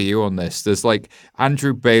to come to you on this. There's like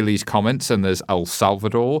Andrew Bailey's comments and there's El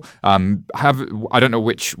Salvador. I don't know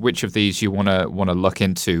which of these you want to look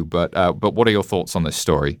into, but what are your thoughts on this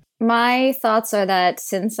story? My thoughts are that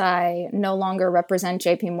since I no longer represent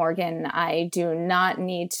JP Morgan, I do not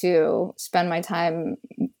need to spend my time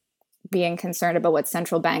being concerned about what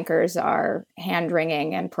central bankers are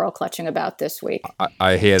hand-wringing and pearl-clutching about this week.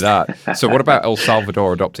 I hear that. So what about El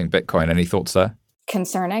Salvador adopting Bitcoin? Any thoughts there?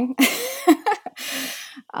 Concerning.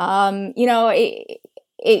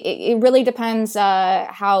 It really depends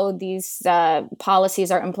how these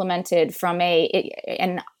policies are implemented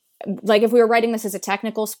like if we were writing this as a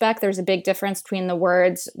technical spec, there's a big difference between the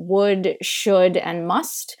words would, should, and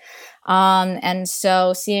must. And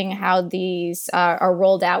so seeing how these are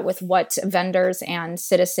rolled out with what vendors and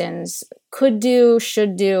citizens could do,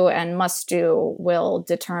 should do, and must do will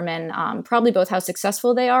determine probably both how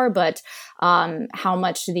successful they are, but how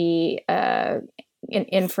much the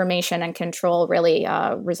information and control really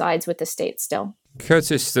resides with the state still.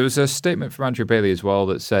 Curtis, there was a statement from Andrew Bailey as well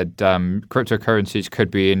that said cryptocurrencies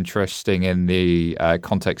could be interesting in the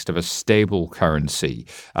context of a stable currency.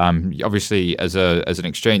 Obviously, as an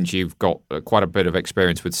exchange, you've got quite a bit of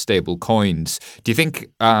experience with stable coins. Do you think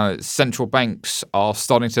central banks are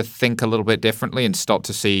starting to think a little bit differently and start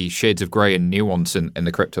to see shades of grey and nuance in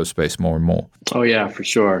the crypto space more and more? Oh, yeah, for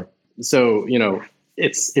sure. So,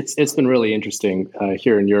 it's been really interesting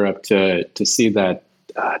here in Europe to see that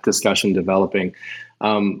discussion developing.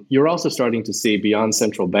 You're also starting to see beyond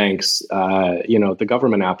central banks, the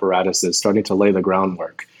government apparatus is starting to lay the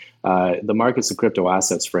groundwork. The markets of crypto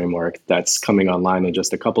assets framework that's coming online in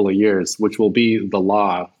just a couple of years, which will be the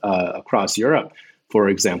law across Europe, for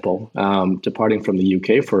example, departing from the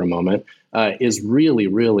UK for a moment, is really,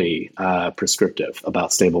 really prescriptive about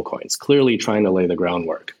stablecoins, clearly trying to lay the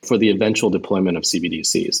groundwork for the eventual deployment of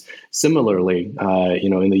CBDCs. Similarly,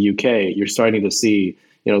 in the UK, you're starting to see,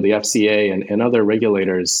 the FCA and other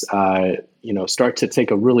regulators, start to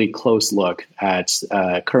take a really close look at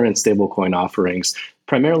current stablecoin offerings,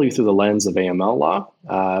 primarily through the lens of AML law,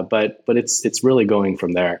 but it's really going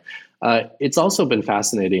from there. It's also been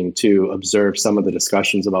fascinating to observe some of the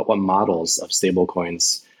discussions about what models of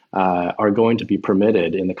stablecoins are going to be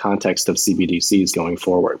permitted in the context of CBDCs going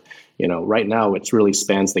forward. Right now, it really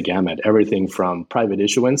spans the gamut, everything from private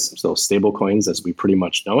issuance, so stablecoins as we pretty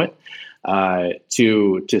much know it,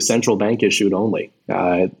 to central bank issued only.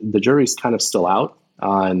 The jury's kind of still out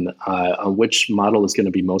on which model is going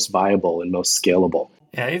to be most viable and most scalable.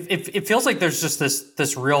 Yeah, it feels like there's just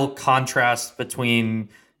this real contrast between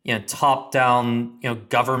top-down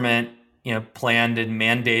government planned and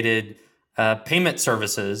mandated payment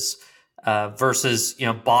services versus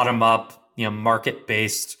bottom-up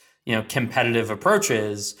market-based competitive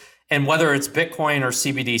approaches. And whether it's Bitcoin or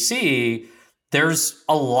CBDC, there's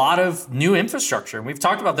a lot of new infrastructure. And we've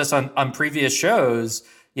talked about this on previous shows.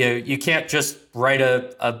 You can't just write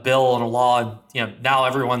a bill and a law and now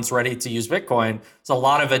everyone's ready to use Bitcoin. There's a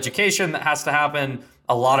lot of education that has to happen,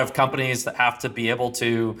 a lot of companies that have to be able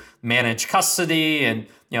to manage custody and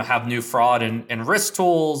have new fraud and risk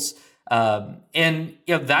tools. And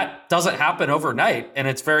that doesn't happen overnight. And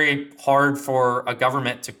it's very hard for a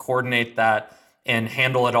government to coordinate that and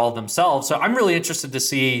handle it all themselves. So I'm really interested to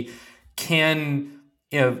see, does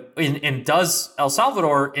El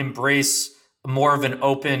Salvador embrace more of an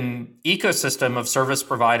open ecosystem of service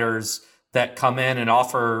providers that come in and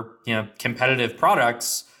offer competitive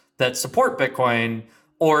products that support Bitcoin,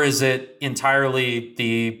 or is it entirely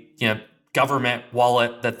the government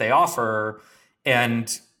wallet that they offer?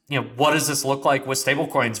 And what does this look like with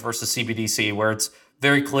stablecoins versus CBDC, where it's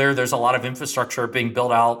very clear there's a lot of infrastructure being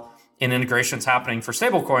built out and integrations happening for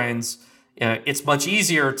stablecoins? It's much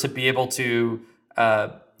easier to be able to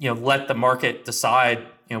let the market decide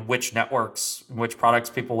which networks, which products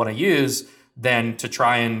people want to use, than to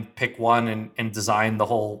try and pick one and design the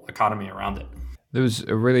whole economy around it. There was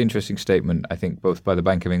a really interesting statement, I think, both by the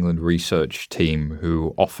Bank of England research team,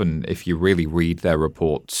 who often, if you really read their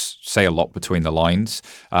reports, say a lot between the lines,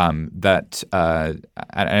 and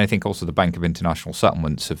I think also the Bank of International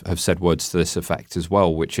Settlements have said words to this effect as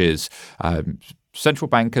well, which is central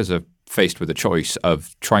bankers are faced with a choice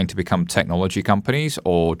of trying to become technology companies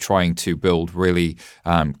or trying to build really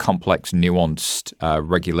complex, nuanced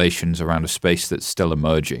regulations around a space that's still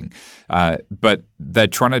emerging. But they're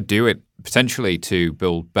trying to do it potentially to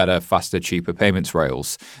build better, faster, cheaper payments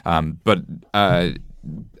rails. But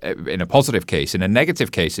in a positive case. In a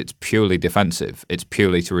negative case, it's purely defensive. It's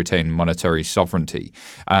purely to retain monetary sovereignty.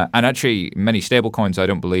 And actually, many stablecoins, I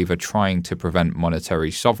don't believe, are trying to prevent monetary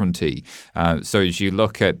sovereignty. So as you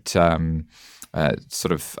look at the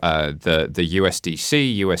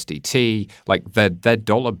USDC, USDT, like they're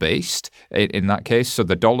dollar based in that case. So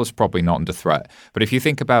the dollar's probably not under threat. But if you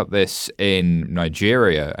think about this in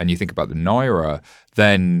Nigeria and you think about the naira,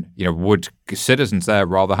 then would citizens there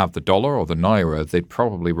rather have the dollar or the naira? They'd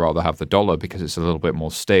probably rather have the dollar because it's a little bit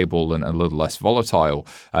more stable and a little less volatile.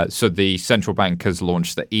 So the central bank has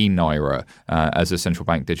launched the e-naira as a central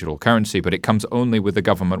bank digital currency, but it comes only with the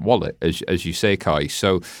government wallet, as you say, Kai.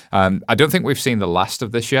 So I don't think we've seen the last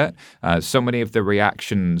of this yet. So many of the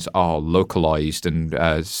reactions are localized and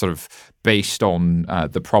sort of based on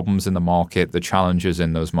the problems in the market, the challenges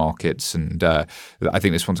in those markets, and I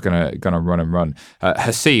think this one's going to run and run.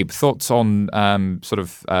 Hasib, thoughts on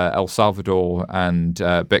El Salvador and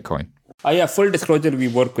Bitcoin? Yeah, full disclosure, we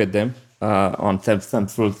work with them on cell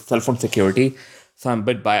phone security, so I'm a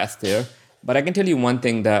bit biased there. But I can tell you one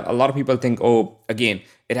thing that a lot of people think, again,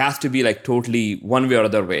 it has to be like totally one way or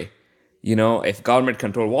other way. If government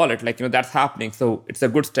control wallet, that's happening, so it's a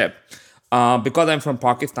good step. Because I'm from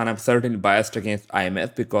Pakistan, I'm certainly biased against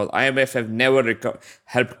IMF because IMF have never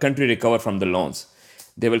helped country recover from the loans.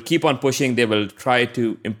 They will keep on pushing. They will try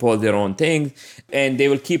to impose their own things, and they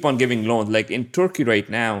will keep on giving loans. Like in Turkey right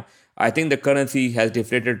now, I think the currency has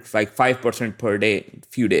deflated like 5% per day in a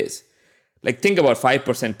few days. Like think about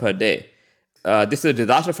 5% per day. This is a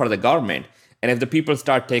disaster for the government. And if the people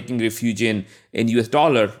start taking refuge in US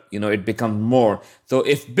dollar, it becomes more. So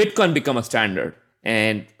if Bitcoin become a standard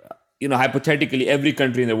and hypothetically, every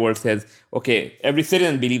country in the world says, okay, every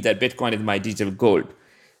citizen believes that Bitcoin is my digital gold.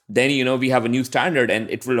 Then, we have a new standard and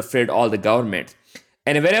it will afraid all the government.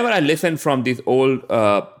 And whenever I listen from this old,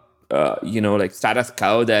 like status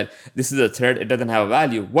quo that this is a threat, it doesn't have a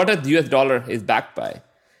value. What does the US dollar is backed by?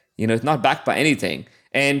 It's not backed by anything.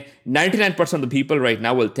 And 99% of the people right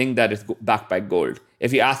now will think that it's backed by gold.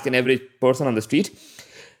 If you ask an average person on the street,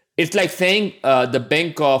 it's like saying the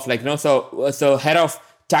bank of so head of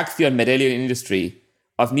taxi or medallion industry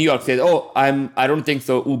of New York says, "Oh, I don't think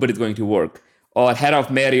so. Uber is going to work." Or head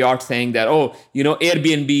of Marriott saying that, "Oh,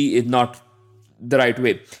 Airbnb is not the right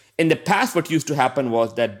way." In the past, what used to happen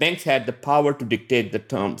was that banks had the power to dictate the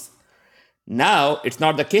terms. Now, it's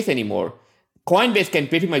not the case anymore. Coinbase can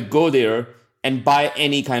pretty much go there and buy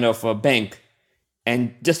any kind of a bank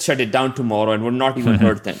and just shut it down tomorrow and will not even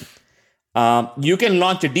hurt them. You can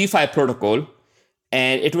launch a DeFi protocol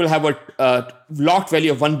and it will have a locked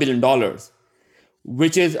value of $1 billion,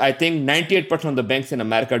 which is, I think, 98% of the banks in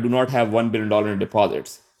America do not have $1 billion in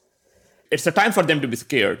deposits. It's a time for them to be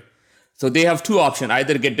scared. So they have two options,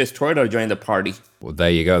 either get destroyed or join the party. Well,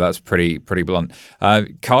 there you go. That's pretty blunt.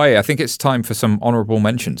 Kai, I think it's time for some honorable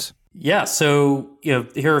mentions. Yeah, so here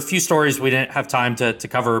are a few stories we didn't have time to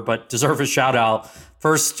cover, but deserve a shout out.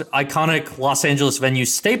 First, iconic Los Angeles venue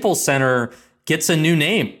Staples Center gets a new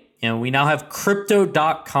name. We now have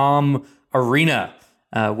Crypto.com Arena,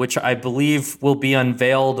 which I believe will be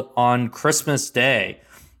unveiled on Christmas Day.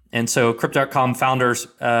 And so Crypto.com founder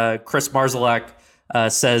Chris Marszalek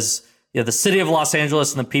says, the city of Los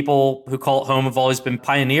Angeles and the people who call it home have always been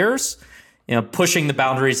pioneers, pushing the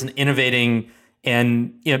boundaries and innovating.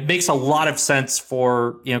 And it makes a lot of sense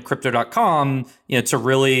for Crypto.com to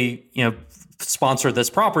really sponsor this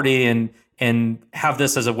property and have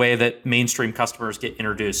this as a way that mainstream customers get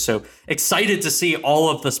introduced. So excited to see all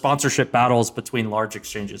of the sponsorship battles between large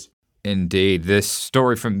exchanges. Indeed. This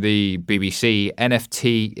story from the BBC,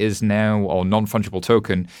 NFT is now, or non-fungible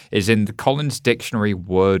token, is in the Collins Dictionary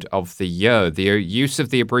Word of the Year. The use of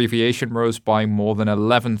the abbreviation rose by more than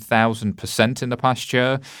 11,000% in the past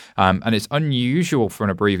year, and it's unusual for an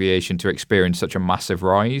abbreviation to experience such a massive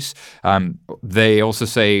rise. They also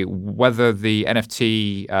say whether the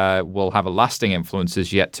NFT will have a lasting influence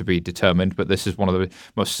is yet to be determined, but this is one of the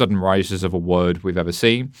most sudden rises of a word we've ever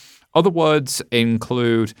seen. Other words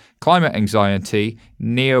include climate anxiety,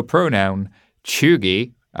 neopronoun,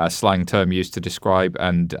 chuggy, a slang term used to describe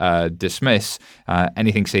and dismiss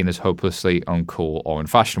anything seen as hopelessly uncool or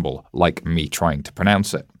unfashionable, like me trying to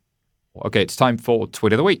pronounce it. Okay, it's time for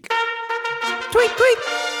Tweet of the Week. Tweet, tweet,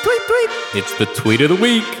 tweet, tweet. It's the Tweet of the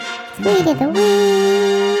Week. Tweet of the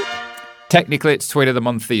Week. Technically, it's Tweet of the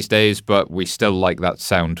Month these days, but we still like that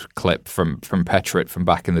sound clip from Petrit from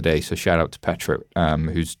back in the day. So shout out to Petrit,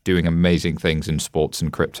 who's doing amazing things in sports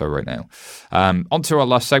and crypto right now. On to our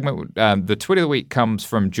last segment. The Tweet of the Week comes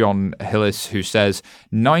from John Hillis, who says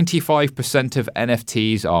 95% of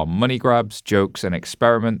NFTs are money grabs, jokes, and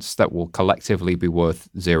experiments that will collectively be worth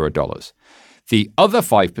 $0. The other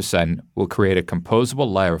 5% will create a composable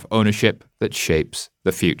layer of ownership that shapes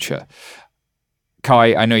the future.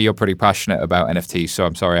 Kai, I know you're pretty passionate about NFTs, so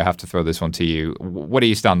I'm sorry I have to throw this one to you. What do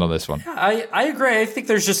you stand on this one? Yeah, I agree. I think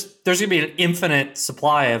there's going to be an infinite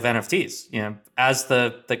supply of NFTs. As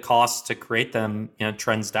the cost to create them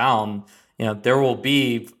trends down, there will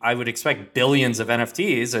be, I would expect, billions of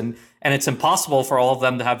NFTs, and it's impossible for all of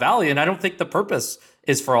them to have value. And I don't think the purpose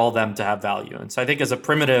is for all of them to have value. And so I think as a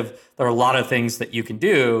primitive, there are a lot of things that you can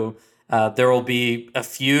do. There will be a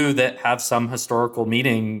few that have some historical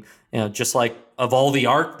meaning, just like of all the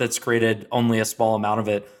art that's created, only a small amount of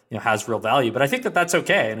it has real value. But I think that that's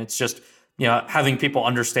okay. And it's just having people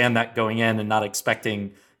understand that going in and not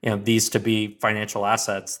expecting these to be financial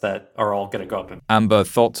assets that are all going to go up. Amber,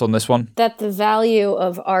 thoughts on this one? That the value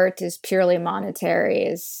of art is purely monetary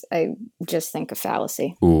is, I just think, a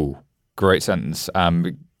fallacy. Ooh, great sentence.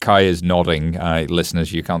 Kai is nodding.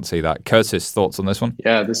 Listeners, you can't see that. Curtis, thoughts on this one?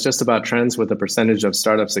 Yeah, this is just about trends with the percentage of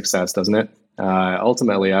startup success, doesn't it?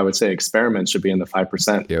 Ultimately, I would say experiments should be in the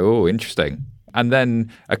 5%. Oh, interesting. And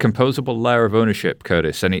then a composable layer of ownership,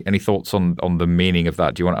 Curtis. Any thoughts on the meaning of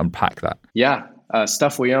that? Do you want to unpack that? Yeah,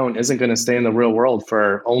 stuff we own isn't going to stay in the real world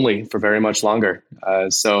for very much longer.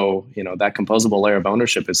 So that composable layer of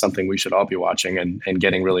ownership is something we should all be watching and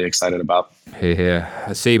getting really excited about. Here.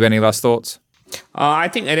 Hasib, any last thoughts? I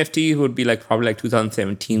think NFT would be probably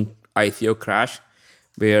 2017 ICO crash,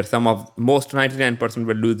 where most 99%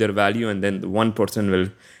 will lose their value and then the 1% will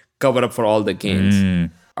cover up for all the gains.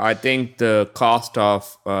 I think the cost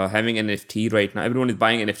of having an NFT right now, everyone is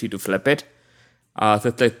buying NFT to flip it. So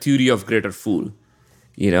it's the theory of greater fool,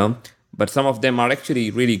 But some of them are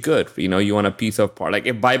actually really good. You want a piece of part. Like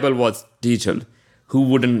if Bible was digital, who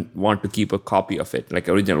wouldn't want to keep a copy of it, like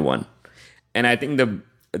original one? And I think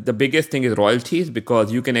the biggest thing is royalties, because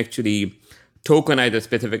you can actually tokenize a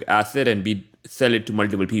specific asset and sell it to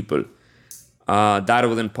multiple people. That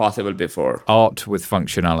wasn't possible before. Art with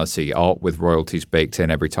functionality, art with royalties baked in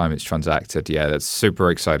every time it's transacted. Yeah, that's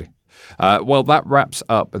super exciting. Well, that wraps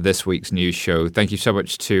up this week's news show. Thank you so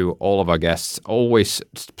much to all of our guests. Always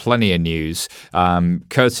plenty of news.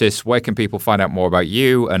 Curtis, where can people find out more about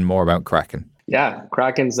you and more about Kraken? Yeah,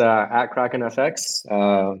 Kraken's at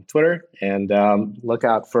KrakenFX, Twitter, and look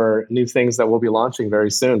out for new things that we'll be launching very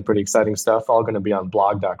soon. Pretty exciting stuff. All going to be on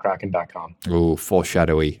blog.kraken.com. Ooh,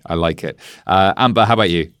 foreshadowy. I like it. Amber, how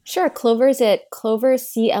about you? Sure. Clover's at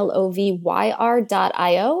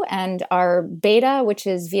cloverclovyr.io, and our beta, which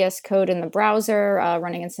is VS Code in the browser,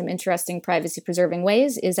 running in some interesting privacy-preserving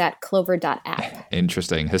ways, is at clover.app.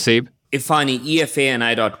 Interesting. Hasib? Ifani,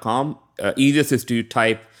 efani.com. Easiest is to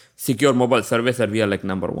type secure mobile service that we are like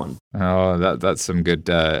number one. Oh, that's some good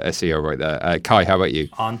SEO right there. Kai, how about you?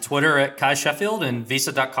 On Twitter at Kai Sheffield and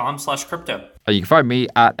visa.com/crypto. You can find me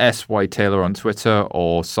at SY Taylor on Twitter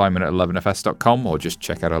or Simon at 11fs.com, or just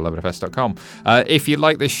check out 11fs.com. If you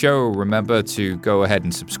like this show, remember to go ahead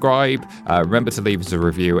and subscribe. Remember to leave us a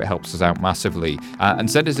review. It helps us out massively. And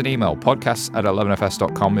send us an email,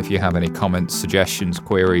 podcasts@11fs.com, if you have any comments, suggestions,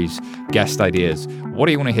 queries, guest ideas. What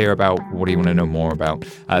do you want to hear about? What do you want to know more about?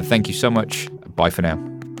 Thank you so much. Bye for now.